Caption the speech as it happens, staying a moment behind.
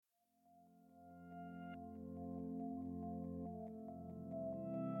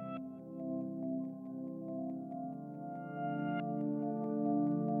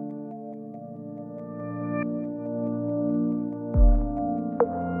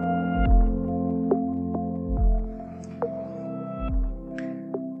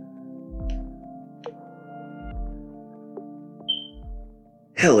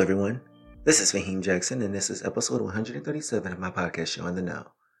Hello, everyone. This is Fahim Jackson, and this is episode 137 of my podcast show, In the Know.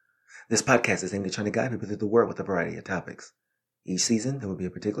 This podcast is aimed at trying to guide people through the world with a variety of topics. Each season, there will be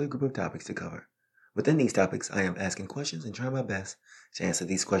a particular group of topics to cover. Within these topics, I am asking questions and trying my best to answer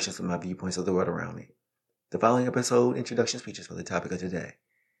these questions from my viewpoints of the world around me. The following episode introduction speech is for the topic of today.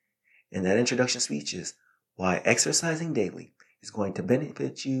 And that introduction speech is why exercising daily is going to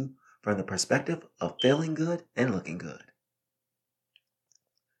benefit you from the perspective of feeling good and looking good.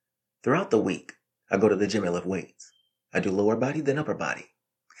 Throughout the week, I go to the gym and lift weights. I do lower body, then upper body.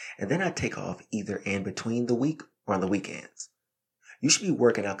 And then I take off either in between the week or on the weekends. You should be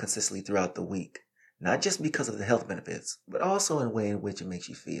working out consistently throughout the week, not just because of the health benefits, but also in a way in which it makes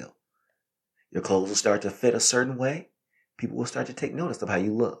you feel. Your clothes will start to fit a certain way. People will start to take notice of how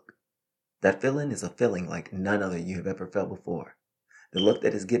you look. That feeling is a feeling like none other you have ever felt before. The look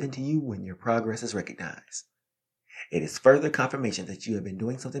that is given to you when your progress is recognized. It is further confirmation that you have been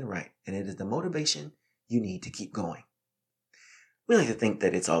doing something right, and it is the motivation you need to keep going. We like to think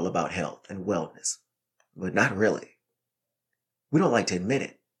that it's all about health and wellness, but not really. We don't like to admit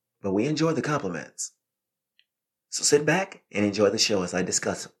it, but we enjoy the compliments. So sit back and enjoy the show as I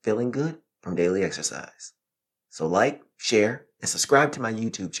discuss feeling good from daily exercise. So like, share, and subscribe to my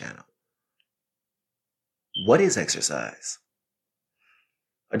YouTube channel. What is exercise?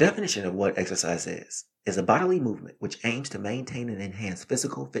 A definition of what exercise is a bodily movement which aims to maintain and enhance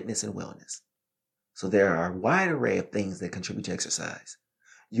physical fitness and wellness. So there are a wide array of things that contribute to exercise.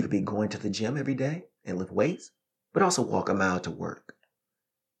 You could be going to the gym every day and lift weights, but also walk a mile to work.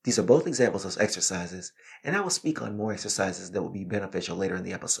 These are both examples of exercises, and I will speak on more exercises that will be beneficial later in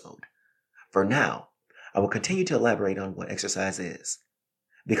the episode. For now, I will continue to elaborate on what exercise is,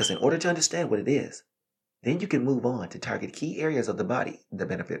 because in order to understand what it is, then you can move on to target key areas of the body that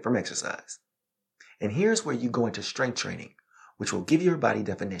benefit from exercise. And here's where you go into strength training, which will give your body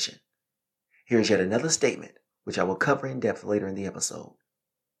definition. Here's yet another statement, which I will cover in depth later in the episode.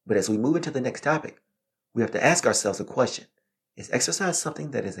 But as we move into the next topic, we have to ask ourselves a question. Is exercise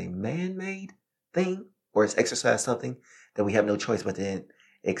something that is a man-made thing, or is exercise something that we have no choice but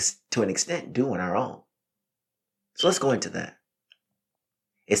to an extent do on our own? So let's go into that.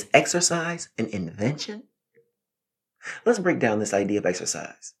 Is exercise an invention? Let's break down this idea of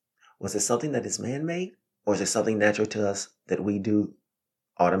exercise. Was it something that is man-made, or is it something natural to us that we do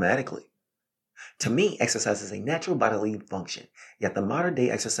automatically? To me, exercise is a natural bodily function, yet the modern-day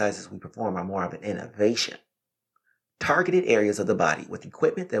exercises we perform are more of an innovation. Targeted areas of the body with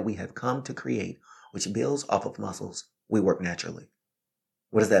equipment that we have come to create, which builds off of muscles we work naturally.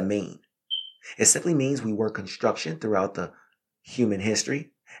 What does that mean? It simply means we work construction throughout the human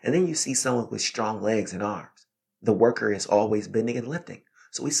history, and then you see someone with strong legs and arms. The worker is always bending and lifting.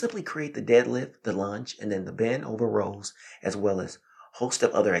 So we simply create the deadlift, the lunge, and then the bend over rows, as well as a host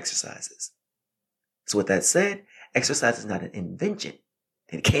of other exercises. So with that said, exercise is not an invention.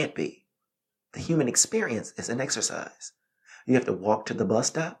 It can't be. The human experience is an exercise. You have to walk to the bus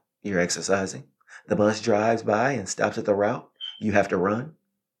stop, you're exercising. The bus drives by and stops at the route, you have to run.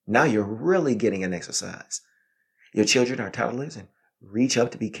 Now you're really getting an exercise. Your children are toddlers and reach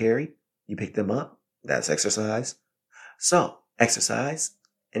up to be carried. You pick them up, that's exercise. So, exercise,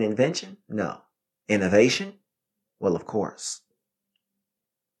 an invention? No. Innovation? Well, of course.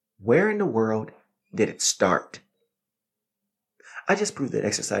 Where in the world did it start? I just proved that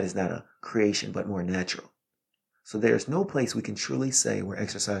exercise is not a creation but more natural. So there's no place we can truly say where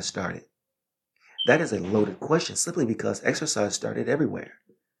exercise started. That is a loaded question simply because exercise started everywhere.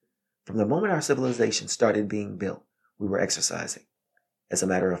 From the moment our civilization started being built, we were exercising. As a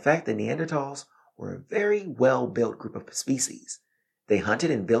matter of fact, the Neanderthals were a very well-built group of species. They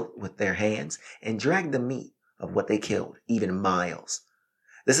hunted and built with their hands and dragged the meat of what they killed, even miles.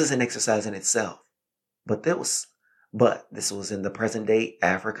 This is an exercise in itself. But this was in the present-day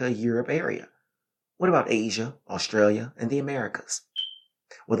Africa, Europe area. What about Asia, Australia, and the Americas?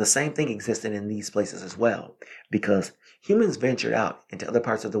 Well, the same thing existed in these places as well, because humans ventured out into other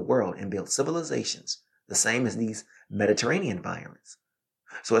parts of the world and built civilizations, the same as these Mediterranean environments.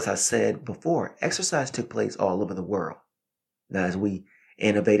 So as I said before, exercise took place all over the world. Now, as we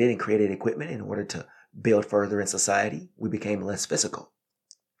innovated and created equipment in order to build further in society, we became less physical.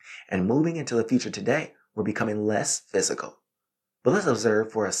 And moving into the future today, we're becoming less physical. But let's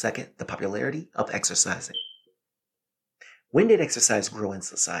observe for a second the popularity of exercising. When did exercise grow in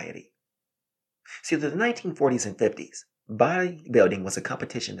society? See, in the 1940s and 50s, bodybuilding was a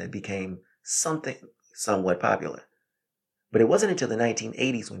competition that became something somewhat popular. But it wasn't until the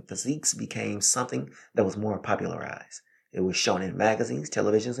 1980s when physiques became something that was more popularized. It was shown in magazines,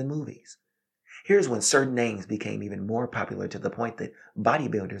 televisions, and movies. Here's when certain names became even more popular to the point that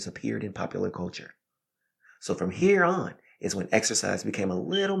bodybuilders appeared in popular culture. So from here on is when exercise became a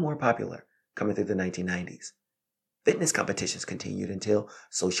little more popular, coming through the 1990s. Fitness competitions continued until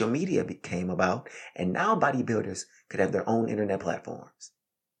social media came about, and now bodybuilders could have their own internet platforms.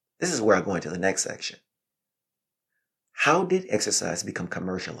 This is where I go into the next section. How did exercise become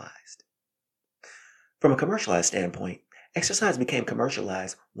commercialized? From a commercialized standpoint, exercise became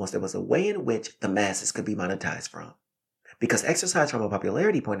commercialized once there was a way in which the masses could be monetized from. Because exercise from a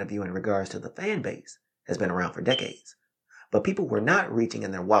popularity point of view in regards to the fan base has been around for decades, but people were not reaching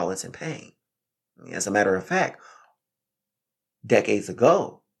in their wallets and paying. As a matter of fact, decades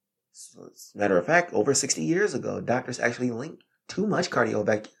ago, over 60 years ago, doctors actually linked too much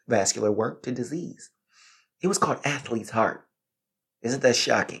cardiovascular work to disease. It was called athlete's heart. Isn't that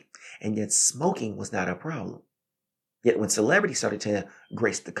shocking? And yet smoking was not a problem. Yet when celebrities started to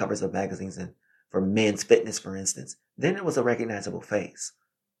grace the covers of magazines, and for men's fitness, for instance, then it was a recognizable face.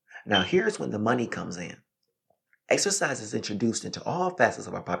 Now here's when the money comes in. Exercise is introduced into all facets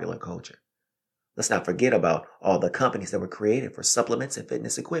of our popular culture. Let's not forget about all the companies that were created for supplements and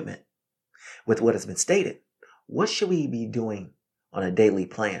fitness equipment. With what has been stated, what should we be doing on a daily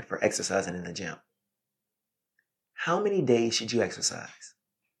plan for exercising in the gym? How many days should you exercise?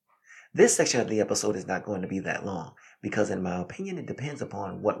 This section of the episode is not going to be that long because in my opinion, it depends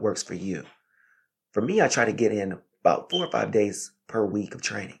upon what works for you. For me, I try to get in about 4 or 5 days per week of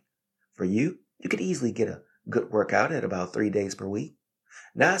training. For you, you could easily get a good workout at about 3 days per week.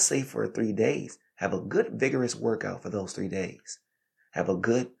 Now I say for 3 days, have a good vigorous workout for those 3 days. Have a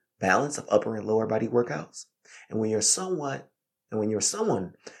good balance of upper and lower body workouts. And when you're someone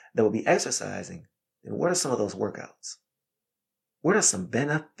that will be exercising, then what are some of those workouts? What are some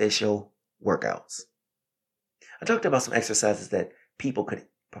beneficial workouts? I talked about some exercises that people could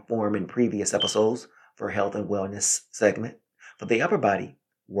perform in previous episodes for health and wellness segment. For the upper body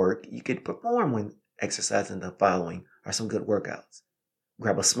work, you could perform when exercising. The following are some good workouts.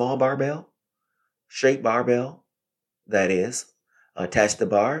 Grab a small barbell, straight barbell, that is, attach the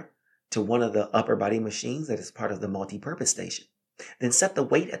bar to one of the upper body machines that is part of the multi-purpose station. Then set the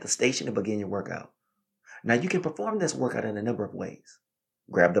weight at the station to begin your workout. Now you can perform this workout in a number of ways.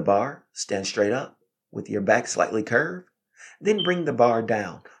 Grab the bar, stand straight up with your back slightly curved, then bring the bar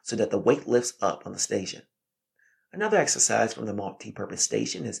down so that the weight lifts up on the station. Another exercise from the multi-purpose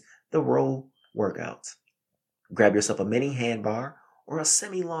station is the row workouts. Grab yourself a mini hand bar or a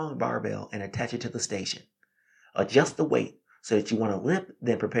semi-long barbell and attach it to the station. Adjust the weight so that you want to lift,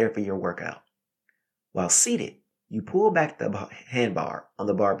 then prepare for your workout. While seated, you pull back the hand bar on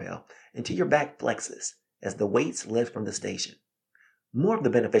the barbell until your back flexes as the weights lift from the station. More of the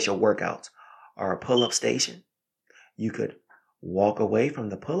beneficial workouts are a pull-up station. You could walk away from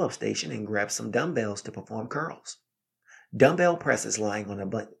the pull-up station and grab some dumbbells to perform curls. Dumbbell presses lying on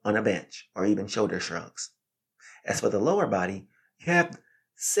a bench or even shoulder shrugs. As for the lower body, you have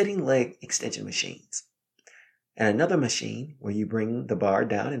sitting leg extension machines and another machine where you bring the bar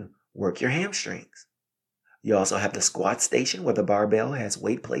down and work your hamstrings. You also have the squat station where the barbell has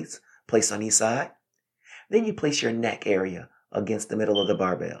weight plates placed on each side. Then you place your neck area against the middle of the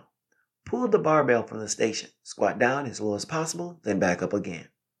barbell. Pull the barbell from the station, squat down as low as possible, then back up again.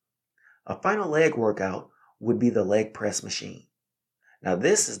 A final leg workout would be the leg press machine. Now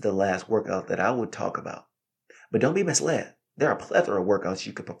this is the last workout that I would talk about. But don't be misled. There are a plethora of workouts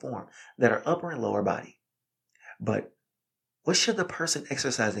you could perform that are upper and lower body. But what should the person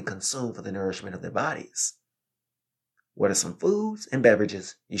exercising consume for the nourishment of their bodies? What are some foods and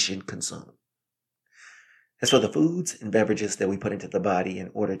beverages you should consume? As for the foods and beverages that we put into the body in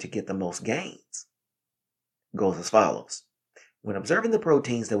order to get the most gains, it goes as follows. When observing the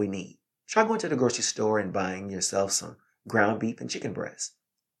proteins that we need, try going to the grocery store and buying yourself some ground beef and chicken breast.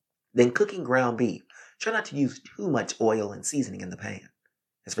 Then cooking ground beef, try not to use too much oil and seasoning in the pan.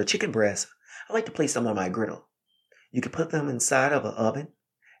 As for chicken breast, I like to place them on my griddle. You can put them inside of an oven.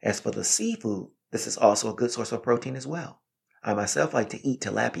 As for the seafood, this is also a good source of protein as well. I myself like to eat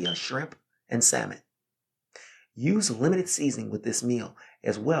tilapia, shrimp, and salmon. Use limited seasoning with this meal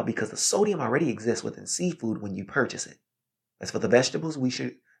as well because the sodium already exists within seafood when you purchase it. As for the vegetables we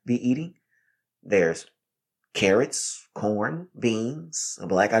should be eating, there's carrots, corn, beans,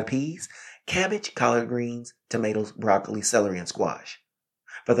 black-eyed peas, cabbage, collard greens, tomatoes, broccoli, celery, and squash.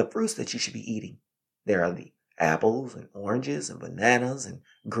 For the fruits that you should be eating, there are the apples and oranges and bananas and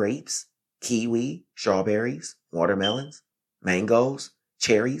grapes, kiwi, strawberries, watermelons, mangoes,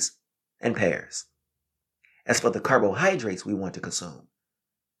 cherries, and pears. As for the carbohydrates we want to consume,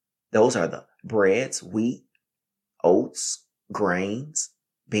 those are the breads, wheat, oats, grains,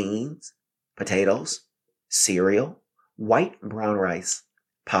 beans, potatoes, cereal, white and brown rice,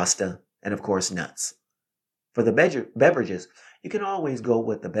 pasta, and of course nuts. For the beverages, you can always go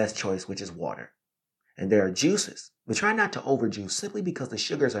with the best choice, which is water. And there are juices, but try not to overjuice simply because the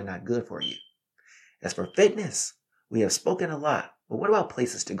sugars are not good for you. As for fitness, we have spoken a lot, but what about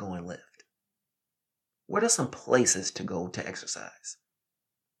places to go and lift? What are some places to go to exercise?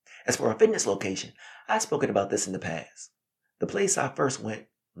 As for a fitness location, I've spoken about this in the past. The place I first went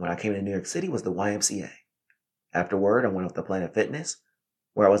when I came to New York City was the YMCA. Afterward, I went off to Planet Fitness,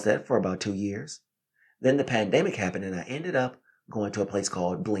 where I was at for about 2 years. Then the pandemic happened and I ended up going to a place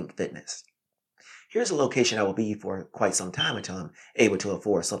called Blink Fitness. Here's a location I will be for quite some time until I'm able to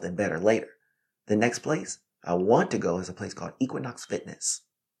afford something better later. The next place I want to go is a place called Equinox Fitness.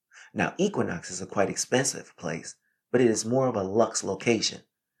 Now, Equinox is a quite expensive place, but it is more of a luxe location.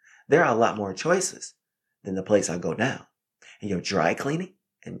 There are a lot more choices than the place I go now. And your dry cleaning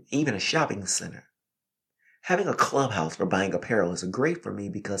and even a shopping center. Having a clubhouse for buying apparel is great for me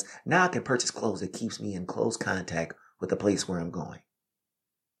because now I can purchase clothes that keeps me in close contact with the place where I'm going.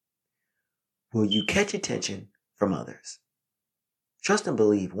 Will you catch attention from others? Trust and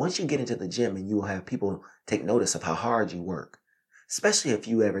believe once you get into the gym and you will have people take notice of how hard you work, especially if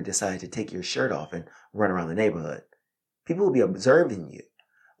you ever decide to take your shirt off and run around the neighborhood. People will be observing you,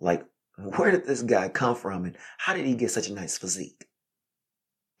 like, where did this guy come from and how did he get such a nice physique?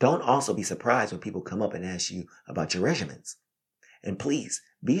 Don't also be surprised when people come up and ask you about your regimens. And please,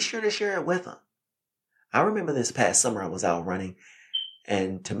 be sure to share it with them. I remember this past summer I was out running,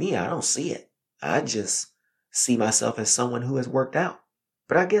 and to me, I don't see it. I just see myself as someone who has worked out.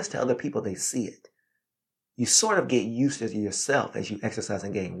 But I guess to other people, they see it. You sort of get used to yourself as you exercise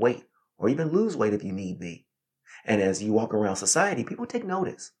and gain weight, or even lose weight if you need be. And as you walk around society, people take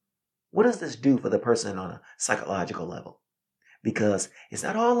notice. What does this do for the person on a psychological level? Because it's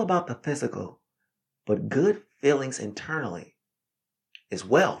not all about the physical, but good feelings internally as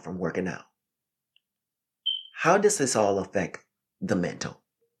well from working out. How does this all affect the mental?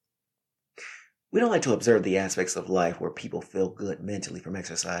 We don't like to observe the aspects of life where people feel good mentally from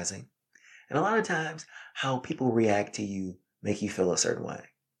exercising. And a lot of times, how people react to you make you feel a certain way.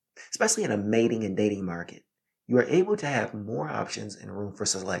 Especially in a mating and dating market, you are able to have more options and room for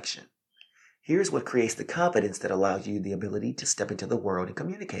selection. Here's what creates the confidence that allows you the ability to step into the world and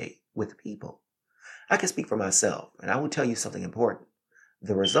communicate with people. I can speak for myself, and I will tell you something important.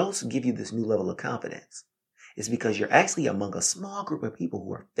 The results give you this new level of confidence. It's because you're actually among a small group of people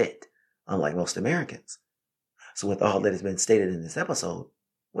who are fit, unlike most Americans. So with all that has been stated in this episode,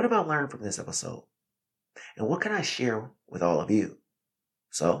 what have I learned from this episode? And what can I share with all of you?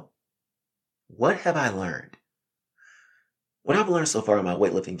 So, what have I learned? What I've learned so far on my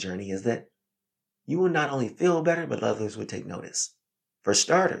weightlifting journey is that you will not only feel better, but others will take notice. For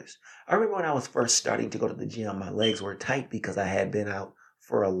starters, I remember when I was first starting to go to the gym, my legs were tight because I had been out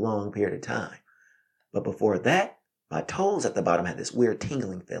for a long period of time. But before that, my toes at the bottom had this weird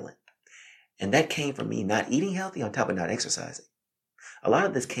tingling feeling. And that came from me not eating healthy on top of not exercising. A lot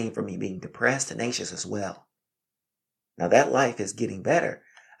of this came from me being depressed and anxious as well. Now that life is getting better.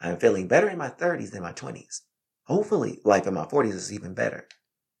 I'm feeling better in my 30s than my 20s. Hopefully, life in my 40s is even better.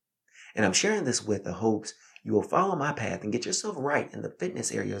 And I'm sharing this with the hopes you will follow my path and get yourself right in the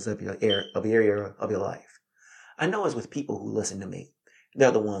fitness areas of your area of your life. I know it's with people who listen to me.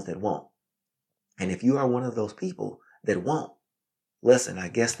 They're the ones that won't. And if you are one of those people that won't, listen, I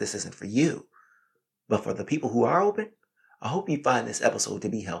guess this isn't for you. But for the people who are open, I hope you find this episode to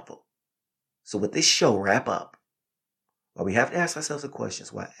be helpful. So with this show wrap up, well, we have to ask ourselves the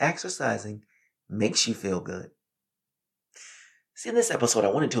questions why exercising makes you feel good. See, in this episode,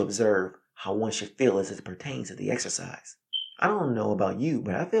 I wanted to observe how one should feel as it pertains to the exercise. I don't know about you,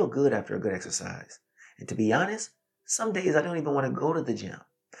 but I feel good after a good exercise. And to be honest, some days I don't even want to go to the gym.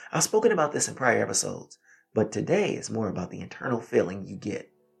 I've spoken about this in prior episodes, but today is more about the internal feeling you get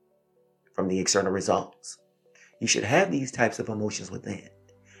from the external results. You should have these types of emotions within.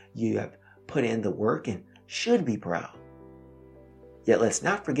 You have put in the work and should be proud. Yet let's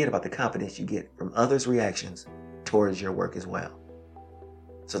not forget about the confidence you get from others' reactions towards your work as well.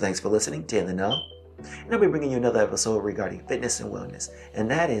 So thanks for listening to In the Know. And I'll be bringing you another episode regarding fitness and wellness.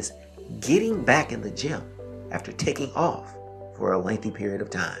 And that is getting back in the gym after taking off for a lengthy period of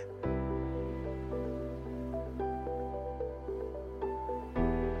time.